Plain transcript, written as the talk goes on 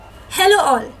Hello,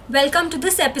 all. Welcome to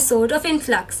this episode of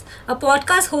Influx, a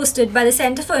podcast hosted by the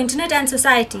Center for Internet and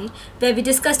Society, where we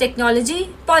discuss technology,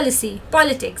 policy,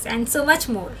 politics, and so much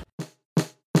more.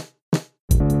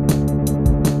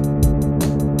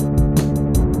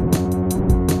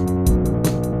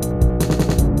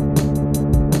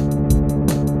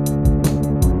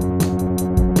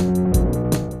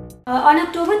 On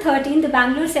October 13, the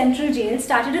Bangalore Central Jail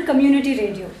started a community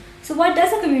radio. So, what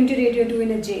does a community radio do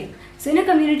in a jail? So, in a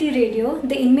community radio,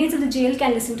 the inmates of the jail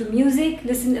can listen to music,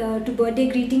 listen to birthday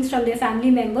greetings from their family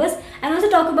members, and also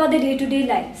talk about their day-to-day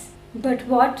lives. But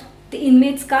what the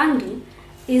inmates can't do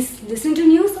is listen to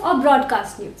news or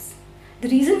broadcast news. The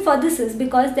reason for this is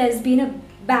because there's been a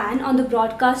ban on the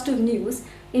broadcast of news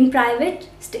in private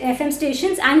FM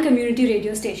stations and community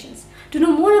radio stations. To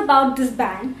know more about this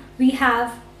ban, we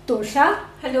have Tosha,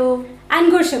 hello,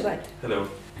 and Gurshabad, hello,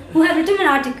 who have written an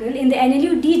article in the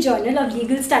NLU-D Journal of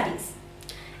Legal Studies.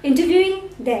 Interviewing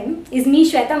them is me,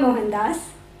 Shweta Mohandas,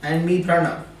 and me,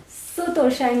 Pranav. So,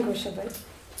 Tosha and Gurshabad,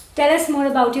 tell us more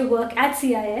about your work at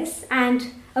CIS and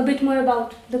a bit more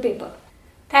about the paper.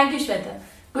 Thank you, Shweta.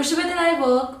 Gurshabad and I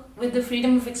work with the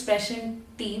Freedom of Expression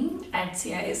team at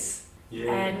CIS. Yay.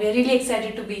 And we're really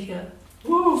excited to be here.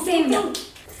 Woo. Same here.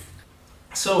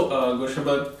 So,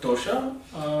 Gurshabad,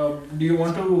 Tosha, do you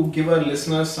want to give our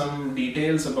listeners some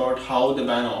details about how the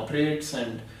ban operates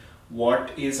and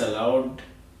what is allowed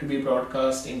to be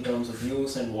broadcast in terms of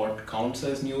news and what counts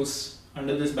as news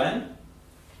under this ban?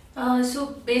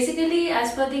 So basically,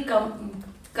 as per the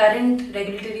current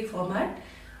regulatory format,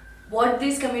 what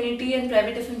these community and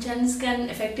private FM channels can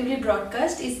effectively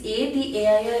broadcast is A, the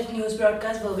AIR news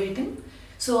broadcast verbatim,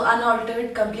 so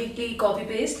unaltered, completely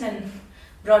copy-paste and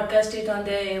broadcast it on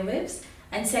their airwaves.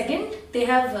 And second, they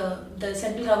have the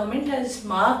central government has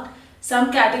marked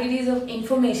some categories of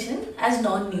information as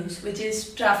non-news, which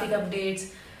is traffic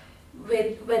updates,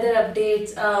 with weather updates,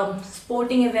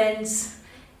 sporting events,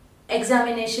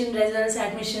 examination results,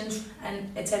 admissions,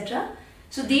 and etc.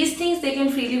 So these things they can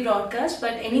freely broadcast,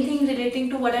 but anything relating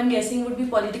to what I'm guessing would be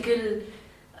political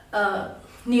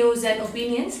news and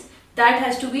opinions, that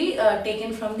has to be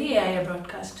taken from the AIR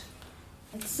broadcast.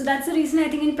 So that's the reason I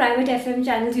think in private FM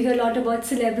channels you hear a lot about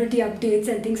celebrity updates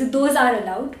and things. So those are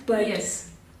allowed, but Yes.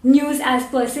 news as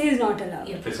per se is not allowed.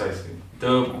 Yeah. Precisely.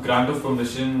 The grant of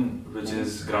permission which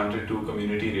is granted to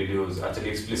community radios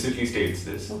actually explicitly states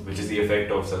this, which is the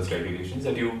effect of such regulations,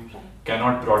 that you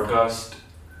cannot broadcast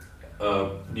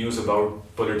news about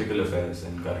political affairs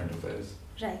and current affairs.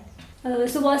 Right.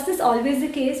 So was this always the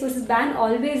case? Was this ban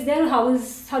always there? How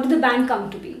did the ban come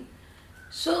to be?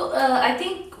 So I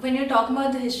think when you're talking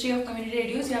about the history of community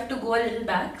radios, you have to go a little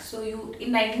back. So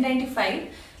in 1995,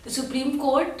 the Supreme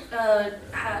Court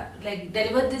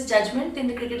delivered this judgment in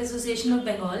the Cricket Association of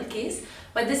Bengal case,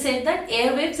 but they said that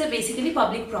airwaves are basically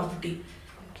public property.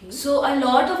 Okay. So a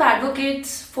lot of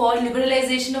advocates for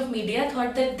liberalization of media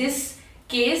thought that this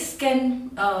case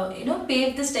can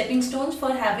pave the stepping stones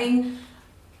for having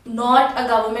not a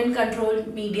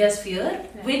government-controlled media sphere,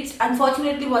 which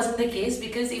unfortunately wasn't the case,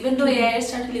 because even though AIR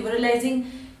started liberalizing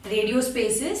radio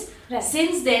spaces,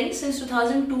 since then, since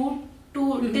 2002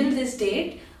 to till this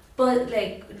date,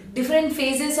 different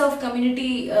phases of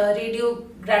community radio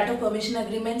grant of permission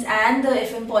agreements and the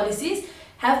FM policies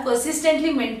have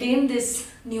persistently maintained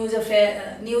this news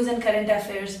and current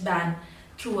affairs ban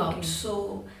throughout. Okay.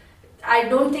 So I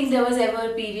don't think there was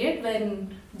ever a period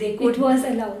when they could. It was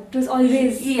allowed. It was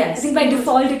always. Yes. I think by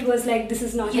default it was like this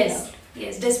is not allowed.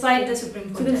 Yes, despite the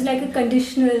Supreme Court. So there's like a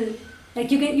conditional,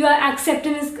 like you are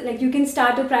acceptance, like you can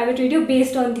start a private radio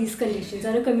based on these conditions,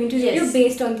 or a community radio Yes.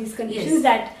 based on these conditions, Yes.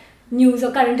 that news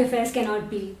or current affairs cannot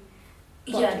be.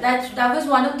 Yeah, that was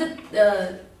one of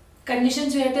the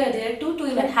conditions we had to adhere to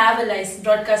even have a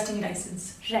broadcasting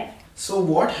license. Right. So,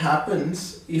 what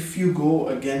happens if you go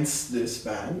against this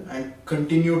ban and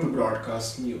continue to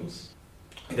broadcast news?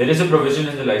 There is a provision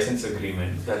in the license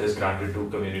agreement that is granted to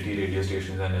community radio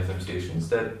stations and FM stations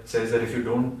that says that if you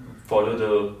don't follow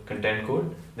the content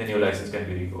code, then your license can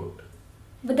be revoked.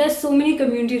 But there's so many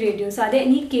community radios. So are there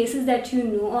any cases that you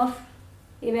know of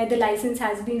where the license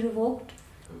has been revoked?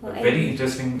 Or Very any-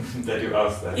 interesting that you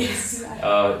asked that. Yes.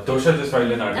 Tosha just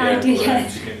filed an RTI RTI. report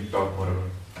and she can talk more about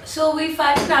it. So we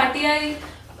filed an RTI.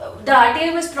 The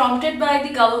RTI was prompted by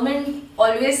the government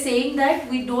always saying that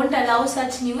we don't allow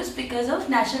such news because of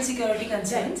national security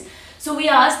concerns. So we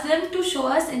asked them to show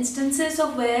us instances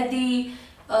of where the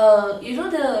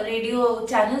radio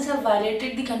channels have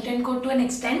violated the content code to an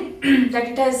extent that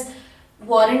it has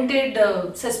warranted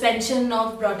suspension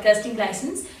of broadcasting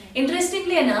license.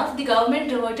 Interestingly enough, the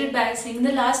government reverted back saying in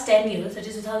the last 10 years, that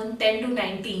is 2010 to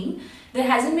 19, there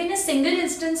hasn't been a single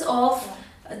instance of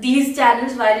these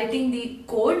channels violating the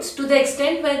codes to the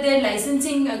extent where their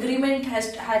licensing agreement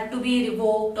had to be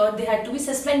revoked or they had to be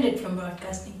suspended from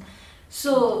broadcasting.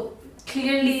 So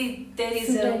clearly there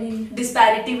is a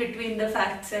disparity between the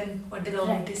facts and what the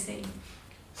government is saying.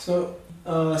 So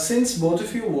since both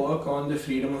of you work on the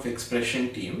freedom of expression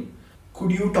team,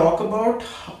 could you talk about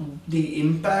the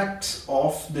impacts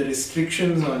of the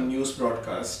restrictions on news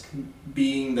broadcast,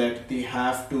 being that they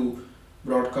have to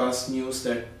broadcast news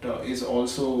that is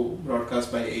also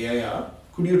broadcast by AIR?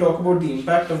 Could you talk about the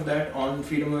impact of that on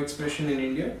freedom of expression in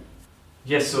India?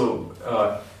 Yes, so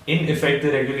in effect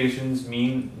the regulations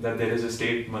mean that there is a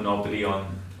state monopoly on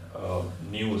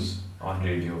news on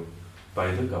radio by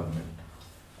the government.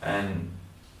 And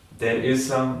there is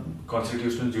some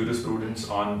constitutional jurisprudence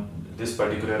on this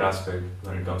particular aspect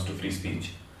when it comes to free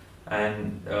speech.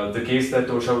 And the case that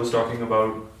Tosha was talking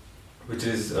about, which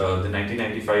is the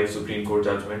 1995 Supreme Court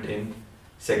judgment in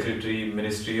Secretary,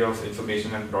 Ministry of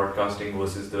Information and Broadcasting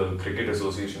versus the Cricket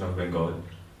Association of Bengal.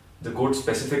 The court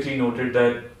specifically noted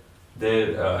that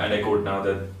there, and I quote now,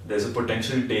 that there's a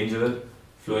potential danger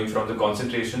flowing from the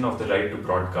concentration of the right to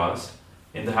broadcast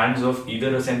in the hands of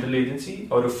either a central agency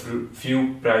or a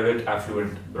few private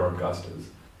affluent broadcasters.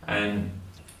 And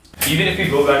even if we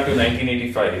go back to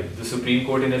 1985, the Supreme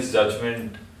Court in its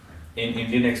judgment in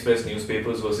Indian Express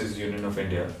newspapers versus Union of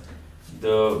India,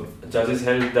 the judges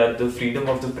held that the freedom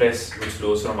of the press, which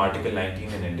flows from Article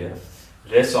 19 in India,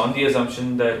 rests on the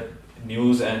assumption that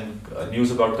news and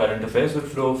news about current affairs will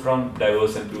flow from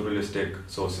diverse and pluralistic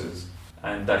sources,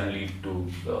 and that will lead to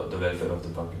the welfare of the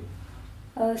public.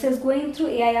 So I was going through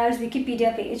AIR's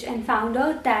Wikipedia page and found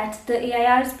out that the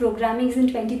AIR's programming is in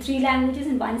 23 languages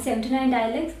and 179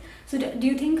 dialects. So do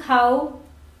you think how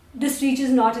this reach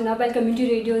is not enough, while community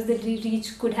radios, the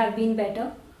reach could have been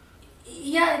better?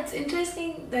 Yeah, it's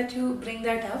interesting that you bring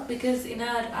that up, because in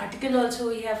our article also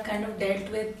we have kind of dealt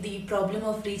with the problem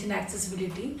of reach and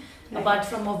accessibility, apart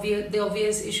from the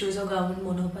obvious issues of government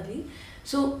monopoly.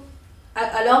 So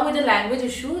along with the language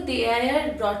issue, the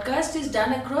AIR broadcast is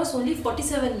done across only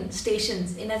 47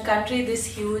 stations in a country this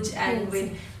huge and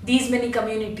with these many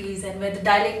communities, and where the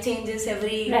dialect changes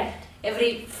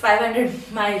every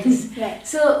 500 miles.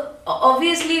 So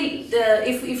obviously,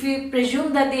 if we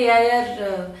presume that the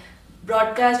AIR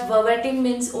broadcast verbatim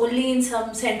means only in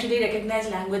some centrally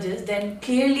recognized languages, then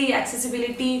clearly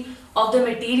accessibility of the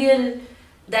material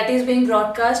that is being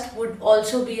broadcast would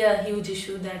also be a huge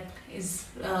issue that is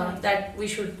that we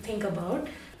should think about.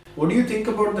 What do you think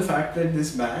about the fact that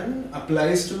this ban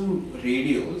applies to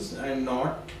radios and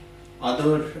not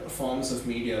other forms of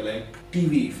media like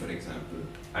TV, for example?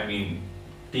 I mean,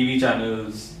 TV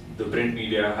channels, the print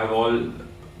media have all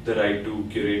the right to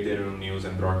curate their own news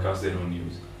and broadcast their own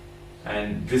news.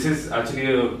 And this is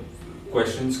actually a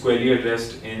question squarely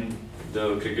addressed in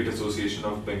the Cricket Association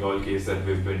of Bengal case that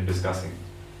we've been discussing.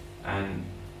 And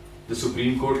the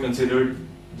Supreme Court considered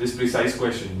this precise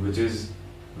question, which is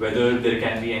whether there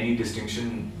can be any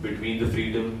distinction between the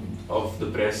freedom of the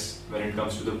press when it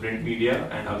comes to the print media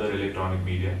and other electronic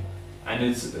media. And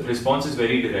its response is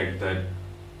very direct, that,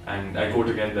 and I quote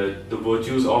again, that the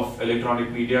virtues of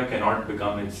electronic media cannot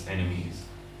become its enemies.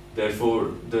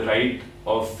 Therefore, the right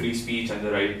of free speech and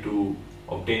the right to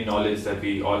obtain knowledge that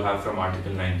we all have from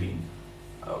Article 19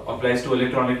 applies to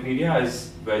electronic media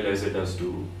as well as it does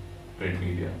to print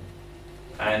media.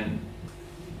 And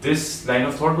this line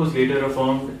of thought was later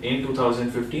affirmed in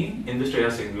 2015 in the Shreya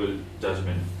Singhal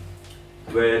judgment,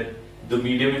 where the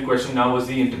medium in question now was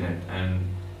the internet.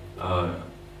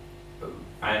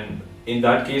 And in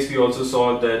that case, we also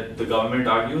saw that the government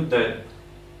argued that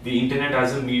the internet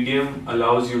as a medium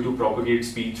allows you to propagate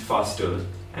speech faster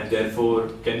and therefore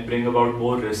can bring about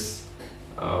more risks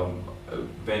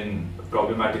when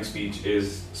problematic speech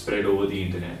is spread over the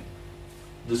internet.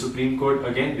 The Supreme Court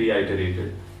again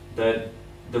reiterated that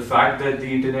the fact that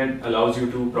the internet allows you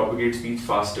to propagate speech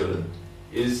faster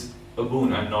is a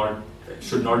boon and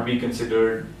should not be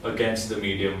considered against the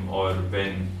medium or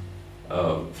when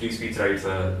free speech rights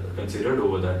are considered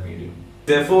over that medium.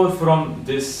 Therefore, from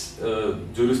this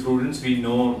jurisprudence, we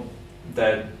know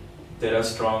that there are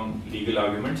strong legal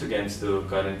arguments against the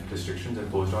current restrictions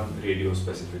imposed on radio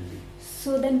specifically.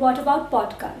 So then what about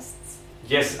podcasts?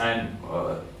 Yes, and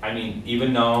I mean,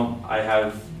 even now I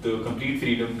have the complete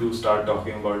freedom to start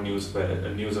talking about news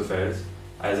affairs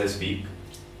as I speak,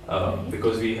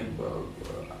 because we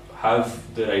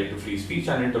have the right to free speech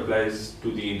and it applies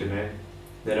to the internet.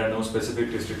 There are no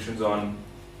specific restrictions on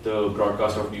the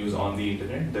broadcast of news on the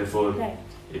internet. Therefore,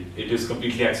 it is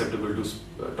completely acceptable to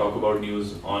talk about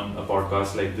news on a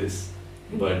podcast like this,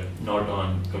 but not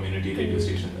on community radio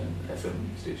station FM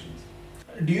stations.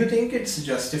 Do you think it's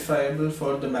justifiable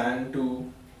for the ban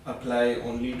to apply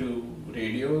only to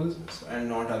radios and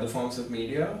not other forms of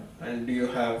media? And do you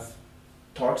have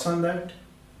thoughts on that?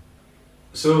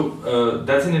 So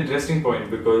that's an interesting point,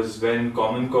 because when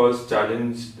Common Cause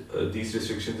challenged these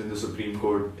restrictions in the Supreme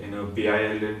Court in a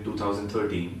PIL in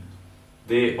 2013,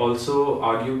 they also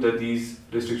argued that these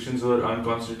restrictions were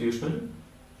unconstitutional,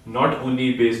 not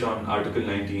only based on Article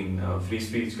 19, free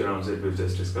speech grounds that we've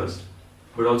just discussed,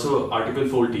 but also Article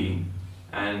 14.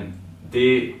 And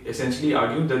they essentially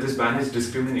argued that this ban is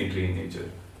discriminatory in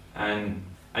nature. And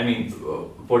I mean,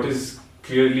 what is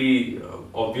clearly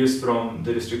obvious from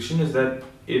the restriction is that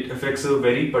it affects a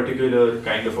very particular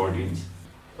kind of audience.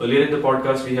 Earlier in the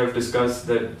podcast, we have discussed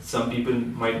that some people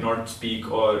might not speak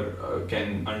or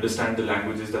can understand the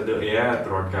languages that the AIR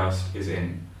broadcast is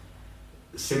in.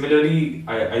 Similarly,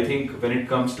 I think when it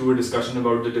comes to a discussion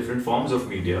about the different forms of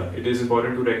media, it is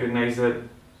important to recognize that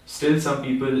still some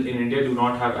people in India do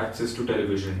not have access to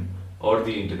television or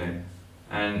the internet.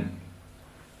 And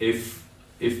if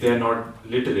they are not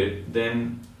literate,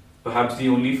 then perhaps the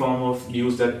only form of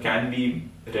news that can be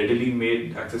readily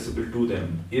made accessible to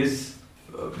them is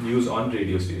news on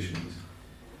radio stations.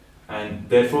 And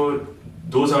therefore,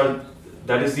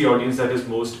 that is the audience that is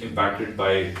most impacted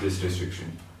by this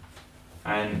restriction.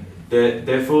 And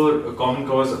therefore, Common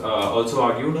Cause also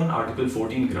argued on Article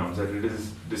 14 grounds that it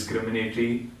is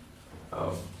discriminatory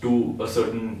to a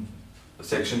certain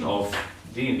section of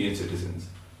the Indian citizens.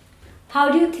 How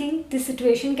do you think this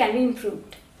situation can be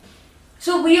improved?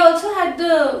 So we also had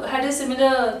a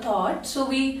similar thought. So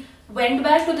we went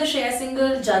back to the Shreya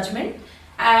Singhal judgment,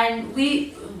 and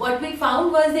what we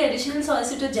found was the Additional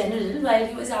Solicitor General, while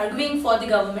he was arguing for the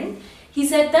government, he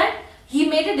said that he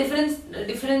made a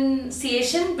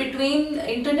differentiation between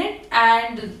internet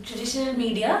and traditional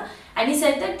media, and he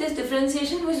said that this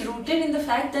differentiation was rooted in the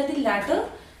fact that the latter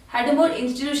had a more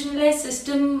institutionalized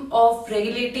system of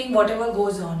regulating whatever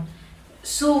goes on.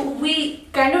 So we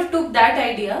kind of took that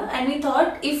idea and we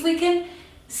thought, if we can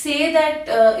say that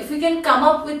if we can come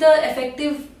up with an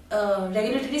effective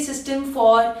regulatory system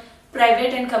for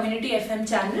private and community FM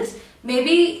channels,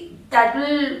 maybe that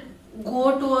will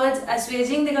go towards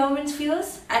assuaging the government's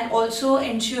fears and also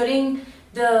ensuring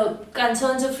the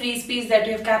concerns of free speech that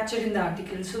we have captured in the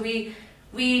article. So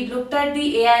we looked at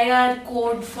the AIR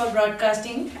code for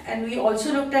broadcasting, and we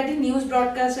also looked at the News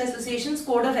Broadcaster Association's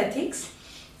Code of Ethics,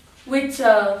 which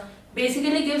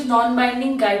basically gives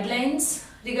non-binding guidelines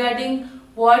regarding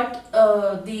what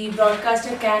the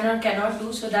broadcaster can or cannot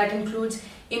do. So that includes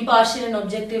impartial and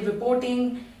objective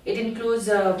reporting. It includes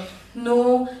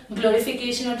no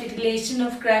glorification or titillation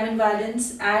of crime and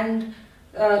violence, and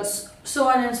so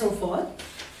on and so forth.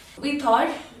 We thought,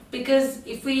 because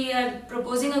if we are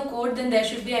proposing a code, then there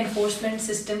should be an enforcement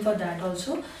system for that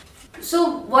also.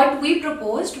 So what we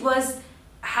proposed was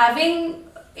having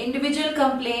individual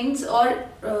complaints or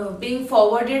being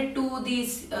forwarded to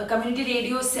the community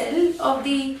radio cell of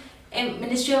the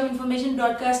Ministry of Information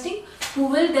Broadcasting, who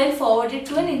will then forward it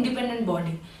to an independent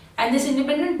body. And this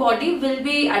independent body will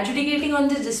be adjudicating on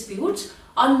these disputes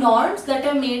on norms that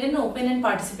are made in an open and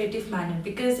participative manner.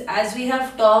 Because as we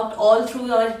have talked all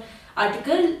through our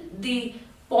article, the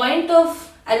point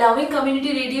of allowing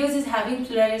community radios is having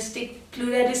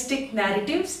pluralistic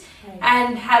narratives, right,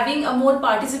 and having a more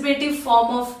participative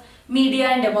form of media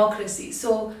and democracy.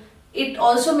 So it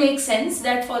also makes sense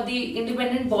that for the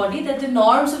independent body, that the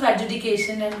norms of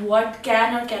adjudication and what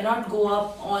can or cannot go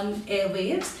up on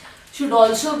airwaves should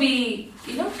also be,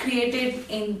 created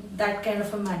in that kind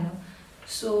of a manner.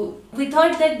 So we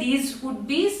thought that these would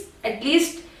be at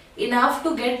least enough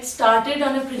to get started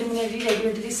on a preliminary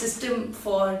regulatory system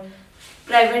for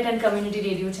private and community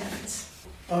radio channels.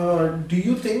 Do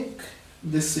you think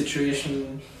this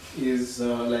situation is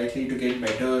likely to get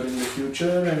better in the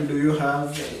future, and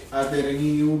are there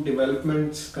any new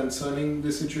developments concerning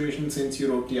this situation since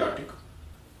you wrote the article?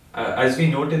 As we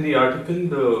note in the article,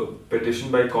 the petition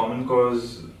by Common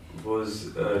Cause was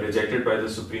rejected by the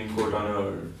Supreme Court on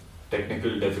a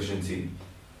technical deficiency.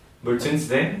 But since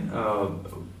then,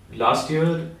 last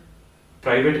year,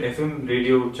 private FM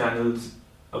radio channels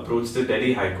approached the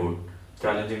Delhi High Court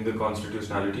challenging the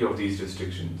constitutionality of these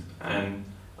restrictions. And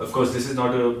of course, this is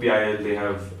not a PIL, they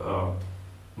have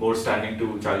more standing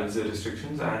to challenge the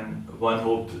restrictions, and one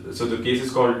hoped, so the case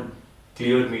is called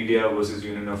Clear Media versus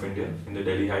Union of India in the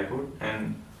Delhi High Court,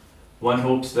 and one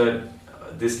hopes that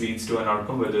this leads to an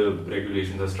outcome where the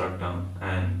regulations are struck down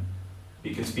and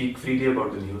we can speak freely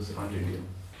about the news on radio.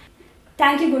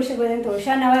 Thank you, Gurshab and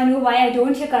Tosha. Now I know why I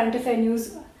don't hear current affair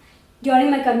news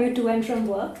during my commute to and from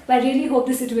work. But I really hope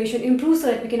the situation improves so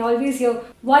that we can always hear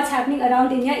what's happening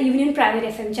around India, even in private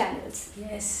FM channels.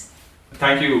 Yes.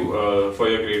 Thank you for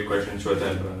your great questions,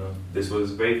 Shweta and Pranav. This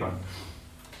was very fun.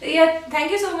 Yeah,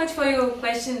 thank you so much for your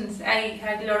questions. I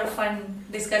had a lot of fun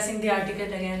discussing the article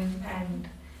again, and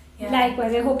yeah.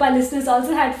 Likewise, I hope our listeners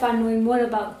also had fun knowing more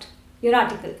about your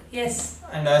article. Yes.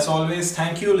 And as always,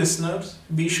 thank you, listeners.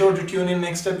 Be sure to tune in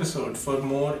next episode for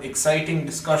more exciting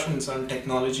discussions on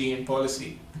technology and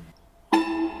policy.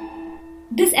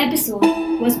 This episode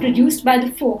was produced by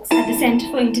the folks at the Center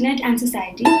for Internet and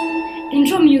Society.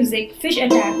 Intro music, Fish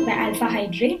Attack by Alpha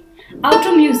Hydra.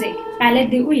 Outro music, Palette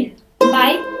de Huile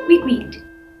by Quick Wheat.